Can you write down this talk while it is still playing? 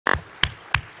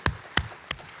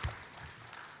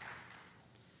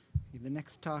The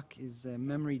next talk is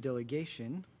Memory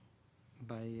Delegation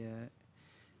by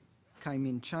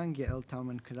Chung, Yael,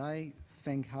 Kalai,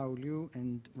 Feng-Hao Liu,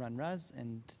 and Ran Raz,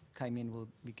 and Kai-Min will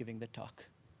be giving the talk.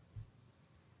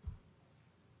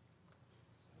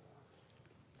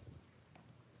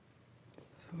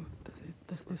 So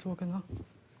does this work now?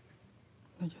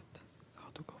 Not yet. How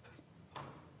to go back?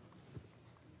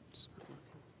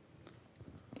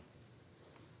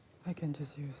 I can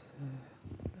just use.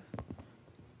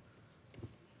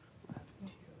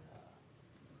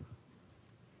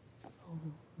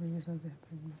 Maybe something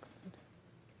happened in my computer.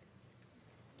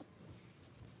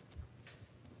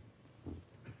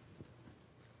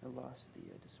 I lost the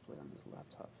display on his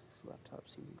laptop. His laptop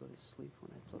seemed to go to sleep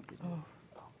when I plugged it in. Oh,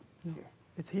 no, Here.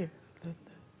 it's here. Yes,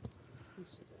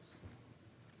 it is.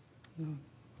 No.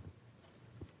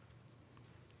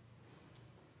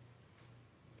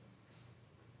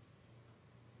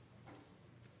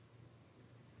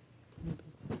 Maybe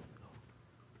it's slow.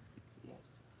 Yes.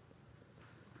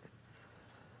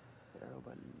 The arrow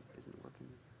button isn't working.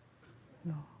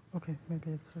 No. Okay,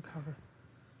 maybe it's recovered.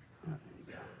 There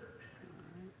you go. All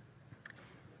right.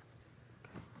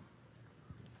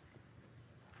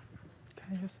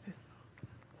 Can I use this now?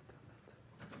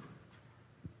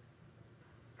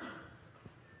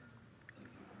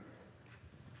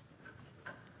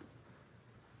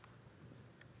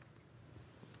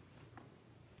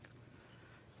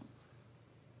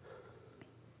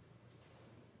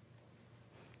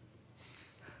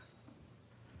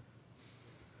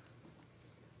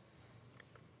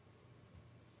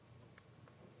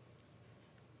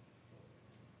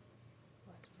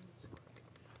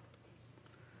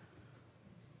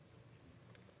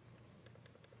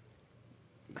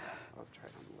 I'll try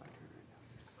it on the lectern right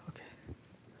now. Okay.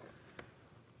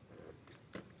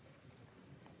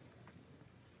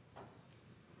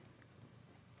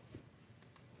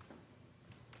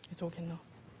 It's okay now.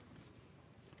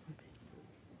 Maybe.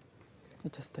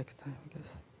 It just takes time, I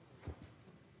guess.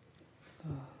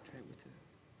 Try it with the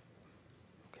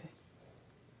Okay.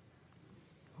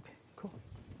 Okay, cool.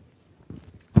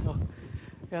 Oh,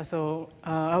 yeah, so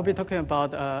I'll be talking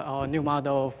about our new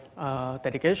model of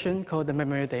delegation called the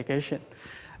memory delegation.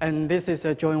 And this is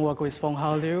a joint work with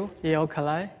Feng-Hao Liu, Yael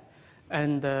Kalai,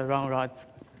 and Ran Raz.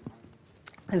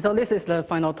 And so this is the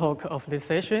final talk of this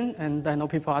session, and I know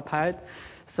people are tired.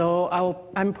 So I'll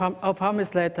promise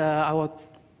that I will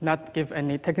not give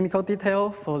any technical detail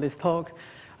for this talk.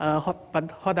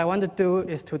 But what I want to do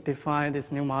is to define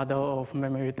this new model of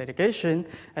memory delegation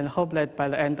and hope that by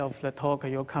the end of the talk,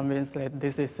 you're convinced that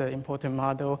this is an important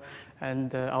model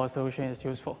and our solution is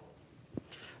useful.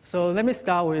 So let me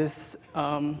start with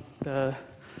the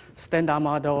standard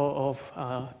model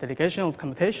of delegation of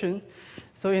computation.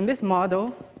 So in this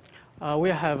model, we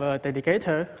have a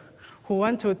delegator who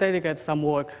wants to delegate some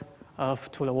work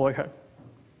to the worker.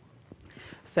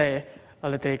 Say,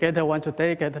 the delegator wants to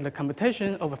delegate the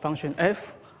computation of a function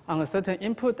f on a certain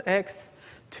input x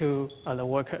to the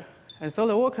worker. And so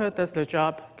the worker does the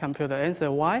job, compute the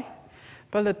answer y,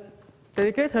 but the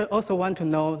delegator also wants to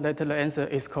know that the answer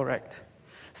is correct.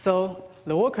 So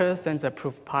the worker sends a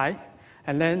proof pi,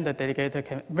 and then the delegator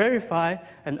can verify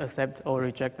and accept or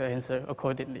reject the answer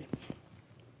accordingly.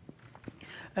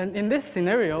 And in this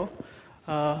scenario,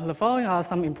 the following are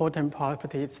some important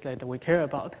properties that we care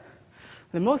about.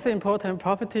 The most important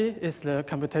property is the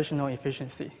computational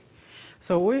efficiency.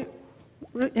 So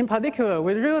in particular,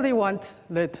 we really want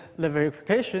that the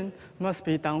verification must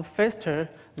be done faster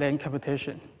than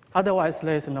computation. Otherwise,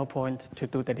 there is no point to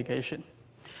do delegation.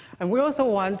 And we also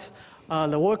want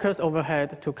the worker's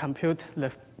overhead to compute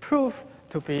the proof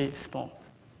to be small.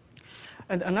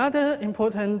 And another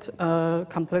important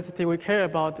complexity we care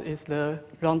about is the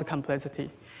round complexity.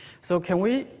 So can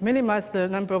we minimize the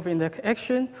number of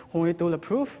interactions when we do the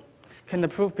proof? Can the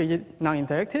proof be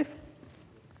non-interactive?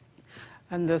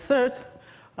 And the third,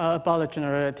 about the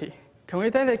generality. Can we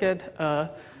delegate,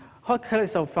 what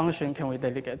kinds of function can we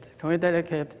delegate? Can we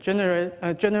delegate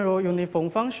general uniform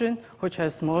function, which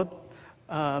has small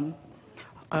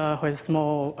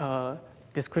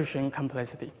description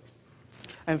complexity?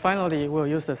 And finally, we'll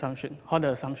use the assumption. What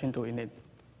assumption do we need?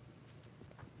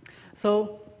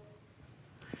 So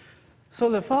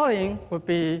the following would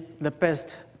be the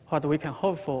best what we can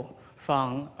hope for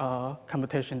from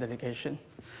computation delegation.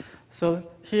 So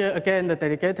here again, the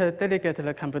delegator delegated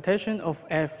the computation of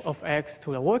f of x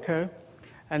to the worker,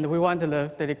 and we want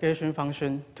the delegation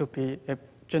function to be a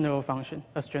general function,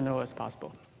 as general as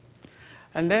possible.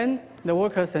 And then the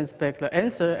worker sends back the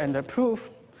answer and the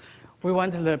proof. We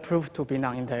want the proof to be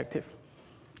non-interactive,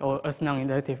 or as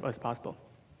non-interactive as possible.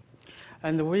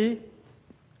 And we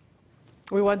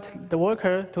we want the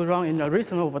worker to run in a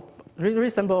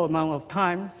reasonable amount of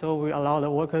time, so we allow the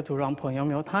worker to run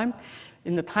polynomial time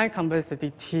in the time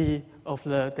complexity T of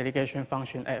the delegation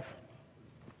function f.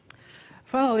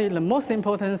 Finally, the most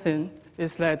important thing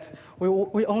is that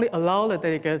we only allow the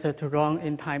delegator to run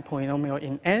in time polynomial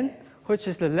in n, which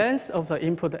is the length of the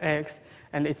input x,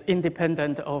 and it's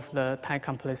independent of the time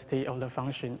complexity of the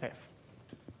function f.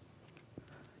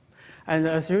 And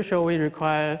as usual, we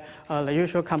require the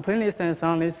usual completeness and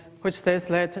soundness, which says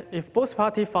that if both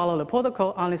parties follow the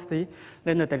protocol honestly,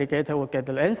 then the delegator will get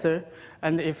the answer.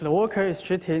 And if the worker is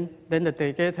cheating, then the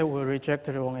delegator will reject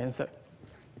the wrong answer.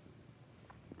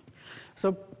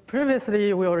 So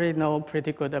previously, we already know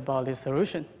pretty good about this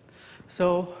solution.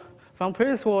 So from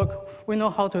previous work, we know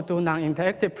how to do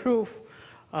non-interactive proof,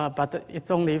 but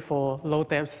it's only for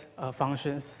low-depth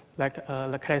functions, like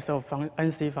the case of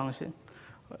NC function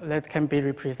that can be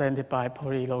represented by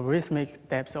polylogarithmic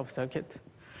depth of circuit.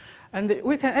 And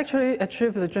we can actually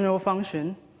achieve the general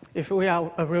function if we are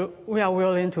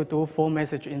willing to do full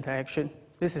message interaction.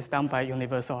 This is done by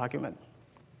universal argument.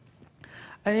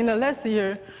 And in the last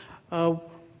year,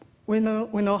 we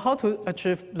know how to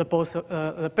achieve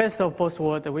the best of both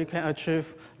worlds. We can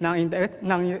achieve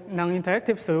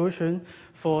non-interactive solution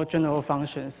for general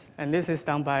functions. And this is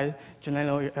done by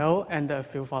General Yael and a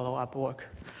few follow-up work.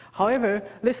 However,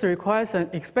 this requires an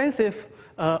expensive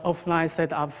offline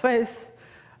setup phase,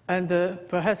 and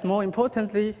perhaps more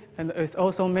importantly, and it's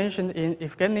also mentioned in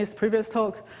Evgeny's previous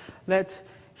talk, that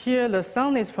here the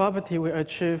soundness property we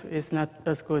achieve is not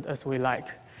as good as we like.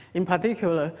 In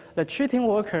particular, the cheating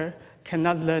worker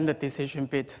cannot learn the decision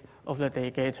bit of the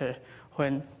delegator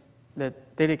when the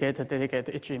delegator delegates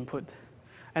each input.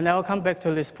 And I'll come back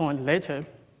to this point later,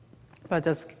 but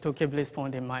just to keep this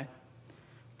point in mind.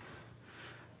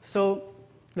 So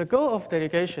the goal of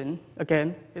delegation,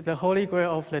 again, the holy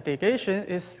grail of the delegation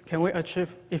is can we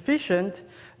achieve efficient,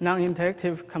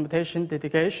 non-interactive computation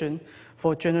delegation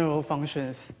for general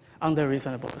functions under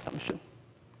reasonable assumption.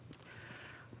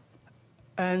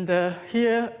 And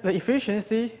here, the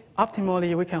efficiency,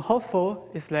 optimally, we can hope for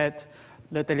is that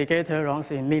the delegator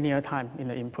runs in linear time in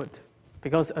the input,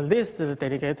 because at least the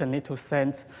delegator needs to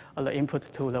send the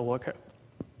input to the worker.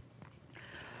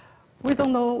 We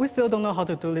still don't know how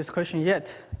to do this question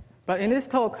yet, but in this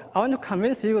talk, I want to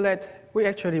convince you that we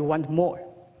actually want more.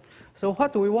 So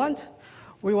what do we want?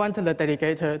 We want the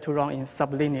delegator to run in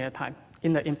sublinear time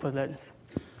in the input length.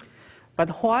 But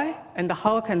why and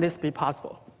how can this be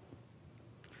possible?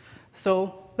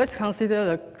 So let's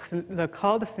consider the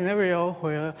cloud scenario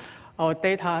where our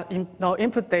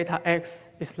input data X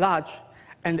is large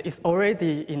and is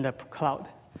already in the cloud.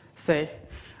 Say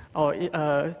our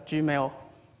Gmail,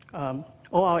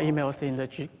 all our emails in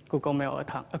the Google Mail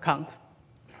account.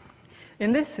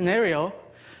 In this scenario,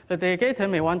 the delegator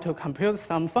may want to compute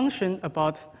some function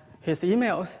about his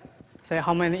emails. Say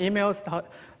how many emails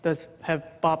does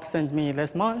have Bob sent me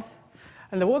this month?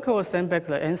 And the worker will send back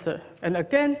the answer. And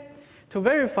again, to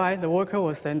verify, the worker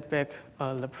will send back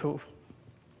the proof.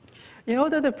 In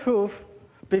order to prove,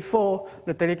 before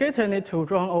the delegator need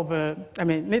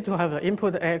to have the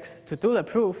input X to do the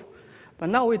proof, but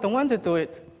now we don't want to do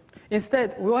it.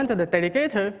 Instead, we want the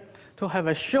delegator to have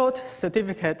a short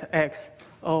certificate X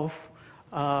of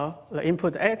the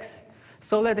input X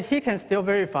so that he can still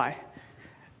verify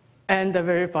and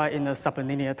verify in a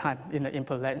sublinear time in the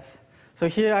input length. So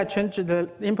here I changed the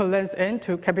input length n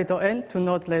to capital N to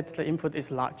note that the input is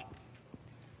large.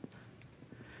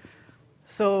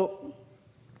 So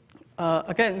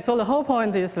again, so the whole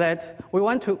point is that we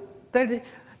want to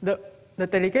the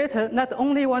delegator not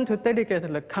only want to delegate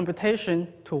the computation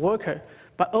to worker,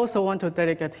 but also want to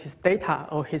delegate his data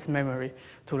or his memory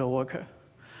to the worker.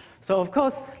 So of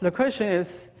course, the question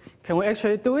is, can we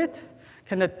actually do it?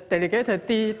 Can the delegator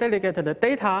delegate the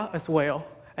data as well,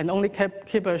 and only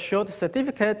keep a short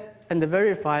certificate and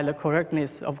verify the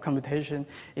correctness of computation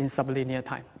in sublinear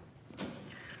time?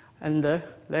 And the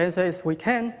answer is we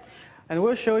can, and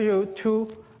we'll show you two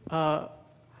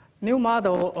new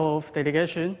models of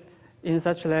delegation in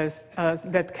such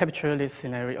that capture this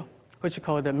scenario, which is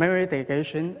called the memory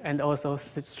delegation and also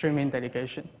streaming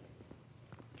delegation.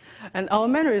 And our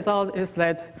main result is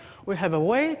that we have a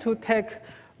way to take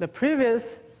the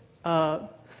previous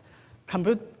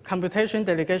computation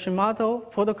delegation model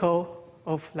protocol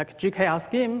of like GKR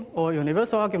scheme or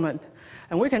universal argument,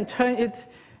 and we can turn it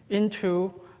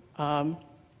into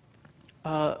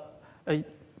a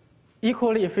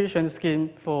equally efficient scheme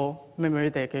for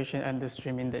memory delegation and the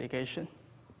streaming delegation.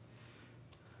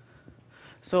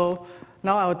 So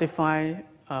now I'll define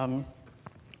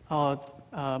our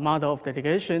model of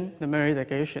delegation, the memory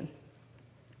delegation.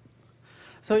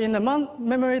 So in the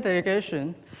memory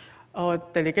delegation, our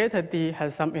delegator D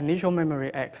has some initial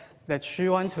memory X that she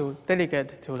wants to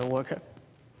delegate to the worker.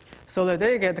 So the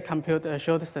delegate compute a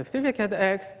short certificate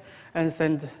X and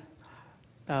send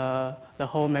the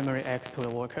whole memory X to the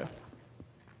worker.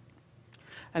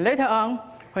 And later on,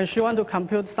 when she wants to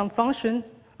compute some function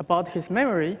about his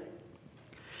memory,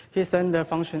 he sends the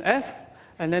function f,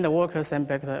 and then the worker sends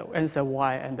back the answer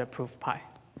y and the proof pi.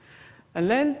 And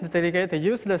then the delegator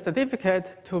uses the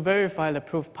certificate to verify the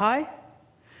proof pi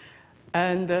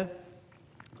and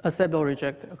accept or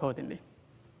reject accordingly.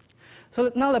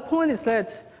 So now the point is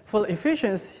that for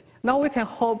efficiency, now we can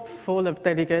hope for the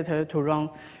delegator to run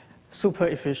super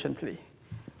efficiently,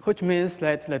 which means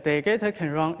that the delegator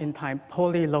can run in time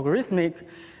polylogarithmic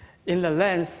in the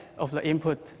length of the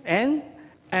input n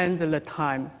and the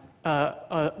time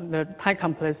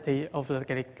complexity of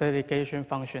the delegation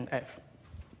function f.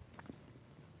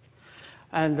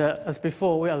 And as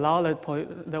before, we allow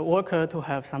the worker to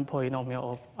have some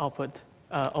polynomial output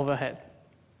overhead.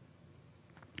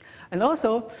 And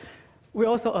also, we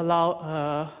also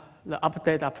allow the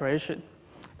update operation.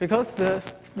 Because the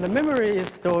memory is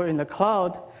stored in the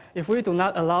cloud, if we do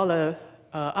not allow the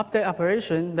update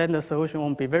operation, then the solution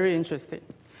won't be very interesting.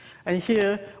 And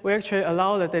here, we actually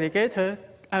allow the delegator,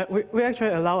 we actually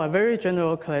allow a very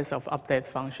general class of update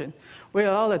function. We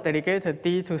allow the delegator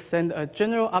D to send a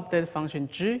general update function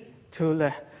G to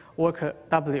the worker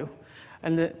W.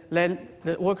 And then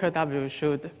the worker W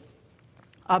should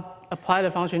apply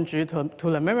the function G to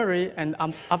the memory and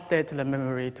update the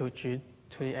memory to G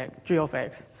of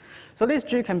X. So this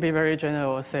G can be very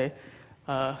general, say,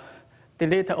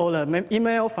 delete all the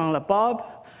email from the Bob,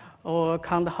 or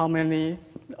count how many,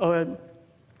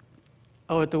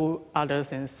 or do other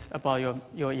things about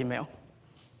your email.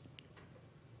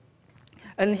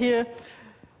 And here,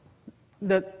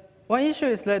 the one issue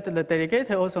is that the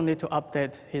delegator also needs to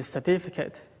update his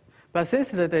certificate. But since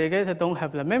the delegator don't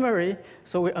have the memory,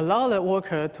 so we allow the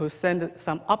worker to send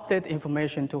some update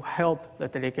information to help the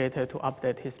delegator to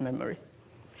update his memory.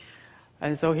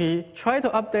 And so he tried to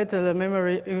update the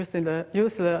memory using the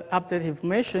update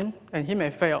information, and he may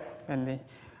fail,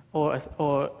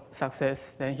 or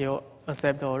success, then he'll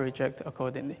accept or reject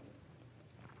accordingly.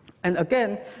 And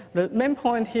again, the main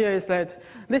point here is that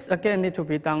this again needs to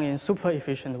be done in super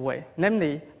efficient way.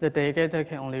 Namely, the delegator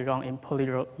can only run in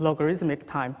polylogarithmic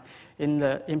time in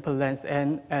the input length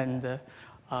n and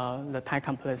the time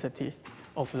complexity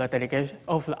of the delegation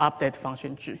of the update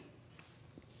function G.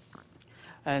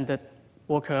 And the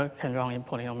worker can run in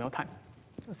polynomial time,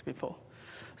 as before.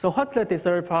 So what's the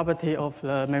desired property of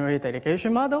the memory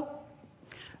delegation model?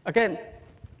 Again,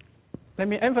 let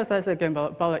me emphasize again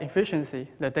about the efficiency.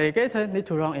 The delegator needs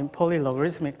to run in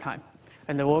polylogarithmic time,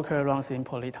 and the worker runs in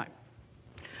poly time.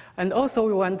 And also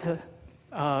we want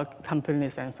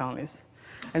completeness and soundness.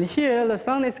 And here the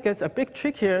soundness gets a bit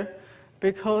trickier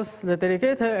because the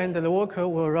delegator and the worker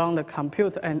will run the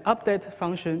compute and update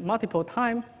function multiple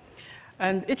times,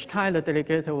 and each time the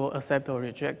delegator will accept or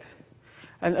reject.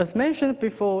 And as mentioned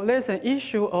before, there's an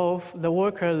issue of the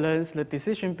worker learns the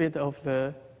decision bit of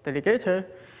the delegator.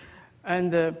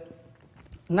 And the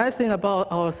nice thing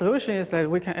about our solution is that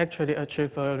we can actually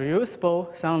achieve a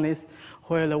reusable soundness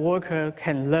where the worker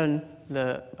can learn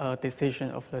the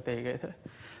decision of the delegator.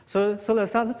 So the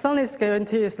soundness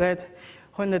guarantee is that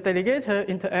when the delegator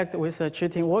interacts with a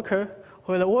cheating worker,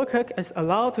 where the worker is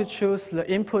allowed to choose the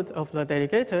input of the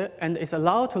delegator and is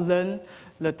allowed to learn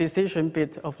the decision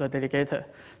bit of the delegator.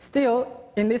 Still,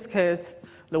 in this case,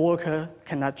 the worker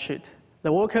cannot cheat.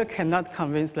 The worker cannot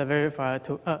convince the verifier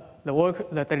to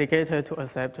the delegator to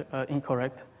accept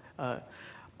incorrect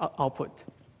output.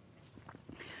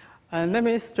 And let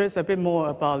me stress a bit more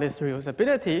about this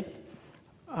reusability.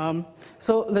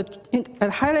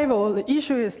 At high level, the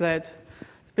issue is that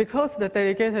because the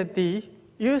delegator D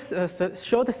used a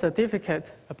short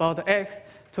certificate about X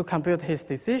to compute his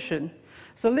decision,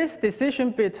 so this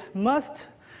decision bit must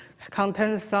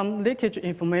contain some leakage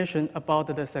information about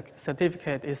the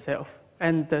certificate itself.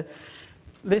 And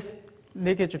this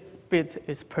leakage bit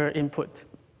is per input.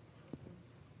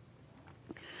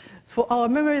 For our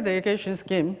memory delegation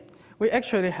scheme, we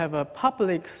actually have a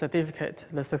public certificate.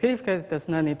 The certificate does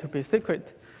not need to be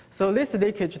secret. So this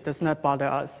leakage does not bother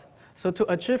us. So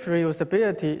to achieve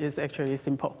reusability is actually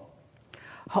simple.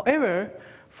 However,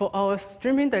 for our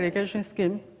streaming delegation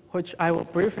scheme, which I will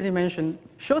briefly mention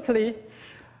shortly,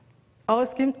 our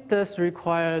scheme does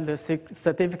require the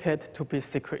certificate to be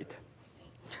secret.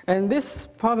 And this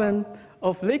problem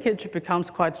of leakage becomes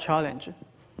quite challenging,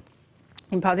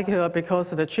 in particular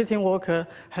because the cheating worker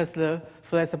has the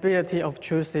flexibility of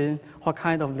choosing what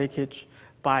kind of leakage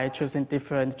by choosing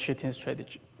different cheating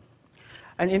strategy.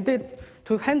 And indeed,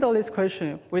 to handle this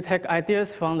question, we take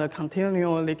ideas from the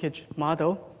continual leakage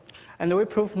model, and we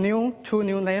prove two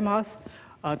new lemmas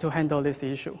to handle this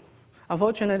issue.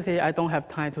 Unfortunately, I don't have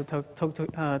time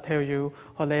to tell you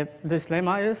what this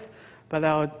lemma is, but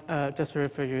I'll just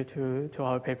refer you to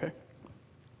our paper.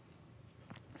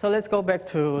 So let's go back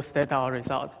to state our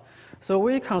result. So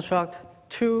we construct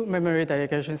two memory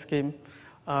delegation schemes,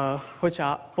 which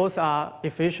both are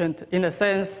efficient in the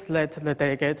sense that the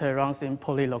delegator runs in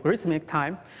polylogarithmic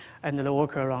time and the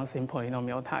worker runs in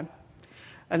polynomial time.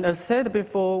 And as said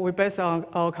before, we base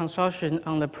our construction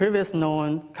on the previous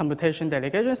known computation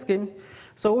delegation scheme,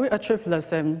 so we achieve the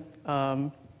same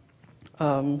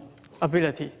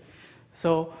ability.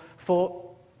 So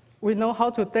we know how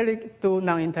to do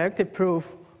non-interactive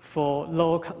proof for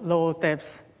low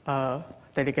depth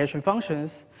delegation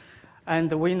functions,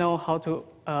 and we know how to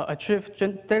achieve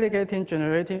delegating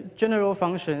general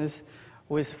functions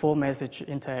with full message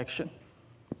interaction.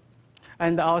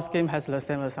 And our scheme has the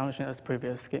same assumption as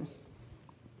previous scheme.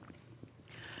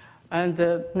 And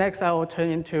next, I will turn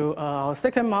into our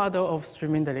second model of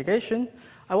streaming delegation.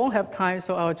 I won't have time,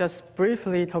 so I'll just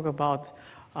briefly talk about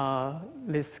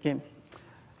this scheme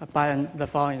by the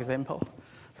following example.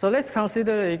 So let's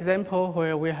consider the example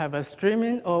where we have a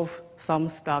streaming of some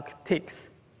stack ticks.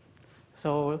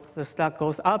 So the stack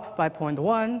goes up by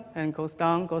 0.1 and goes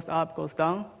down, goes up, goes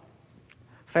down,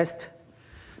 fast.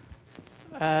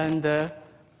 And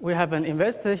we have an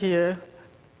investor here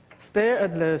stare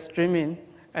at the streaming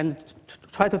and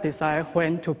try to decide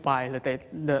when to buy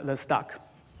the stock.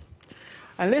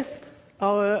 And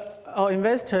our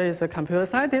investor is a computer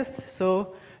scientist,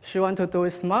 so she wants to do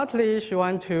it smartly. She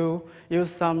wants to use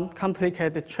some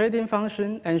complicated trading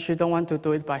function, and she don't want to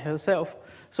do it by herself.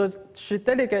 So she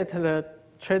delegates the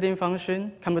trading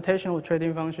function, computational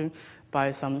trading function,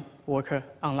 by some worker,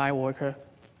 online worker.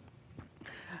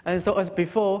 And so as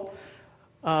before,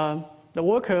 the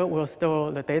worker will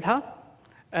store the data,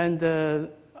 and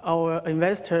our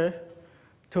investor,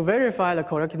 to verify the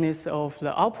correctness of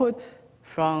the output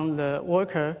from the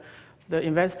worker, the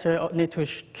investor needs to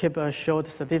keep a short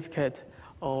certificate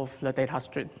of the data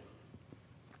stream.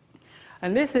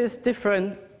 And this is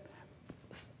different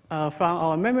from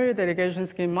our memory delegation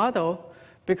scheme model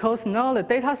because now the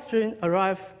data stream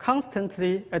arrives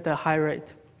constantly at a high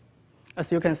rate,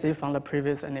 as you can see from the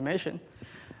previous animation.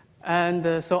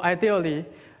 And so ideally,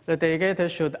 the delegator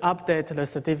should update the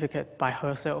certificate by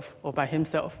herself or by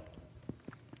himself.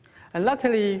 And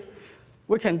luckily,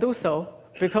 we can do so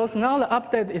because now the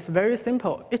update is very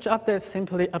simple. Each update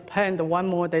simply append one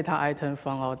more data item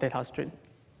from our data stream.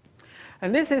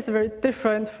 And this is very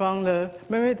different from the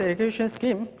memory delegation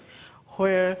scheme,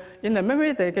 where in the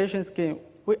memory delegation scheme,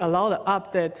 we allow the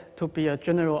update to be a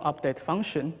general update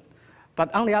function.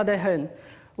 But on the other hand,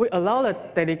 we allow the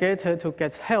delegator to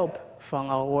get help from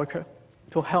our worker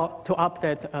to help to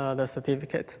update the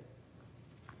certificate.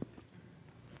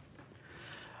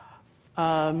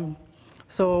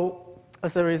 So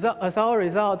as our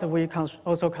result, we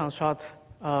also construct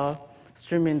a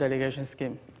streaming delegation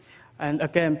scheme. And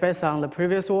again, based on the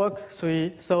previous work,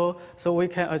 so we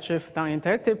can achieve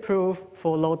non-interactive proof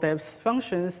for low-depth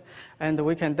functions, and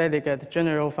we can delegate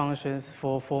general functions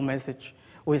for full message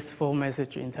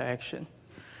interaction.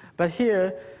 But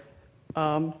here,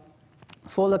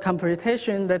 for the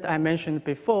computation that I mentioned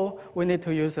before, we need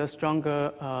to use a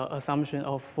stronger assumption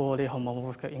of fully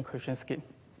homomorphic encryption scheme.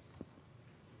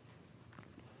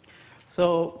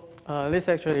 So this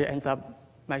actually ends up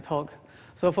my talk.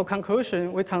 So for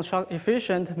conclusion, we construct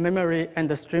efficient memory and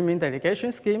the streaming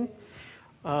delegation scheme.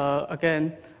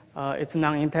 Again, it's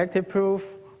non-interactive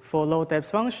proof for low-depth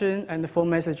function and full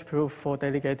message proof for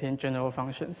delegating general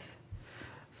functions.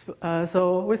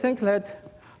 So we think that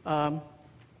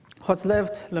what's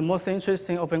left, the most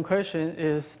interesting open question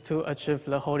is to achieve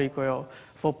the holy grail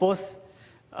for both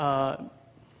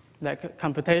like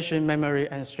computation, memory,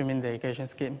 and streaming delegation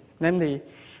scheme. Namely,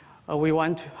 we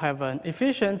want to have an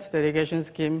efficient delegation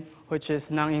scheme which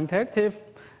is non-interactive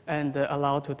and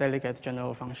allowed to delegate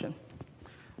general function.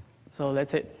 So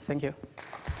that's it. Thank you.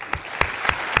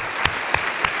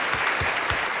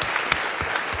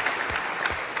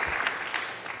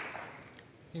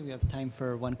 Okay, we have time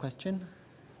for one question.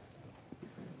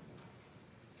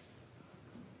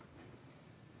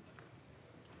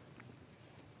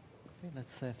 Okay,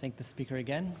 let's thank the speaker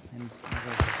again and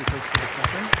the speakers for the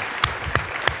session.